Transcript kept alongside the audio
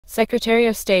Secretary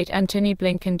of State Antony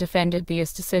Blinken defended the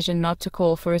US decision not to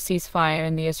call for a ceasefire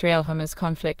in the Israel-Hamas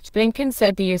conflict. Blinken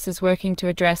said the US is working to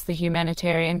address the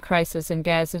humanitarian crisis in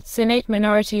Gaza. Senate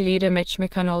Minority Leader Mitch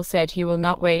McConnell said he will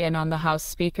not weigh in on the House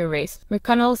Speaker race.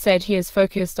 McConnell said he is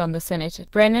focused on the Senate.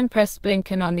 Brennan pressed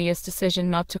Blinken on the US decision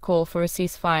not to call for a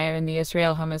ceasefire in the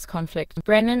Israel-Hamas conflict.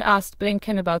 Brennan asked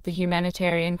Blinken about the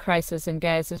humanitarian crisis in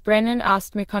Gaza. Brennan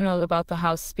asked McConnell about the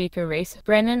House Speaker race.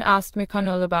 Brennan asked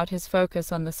McConnell about his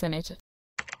focus on the Senate.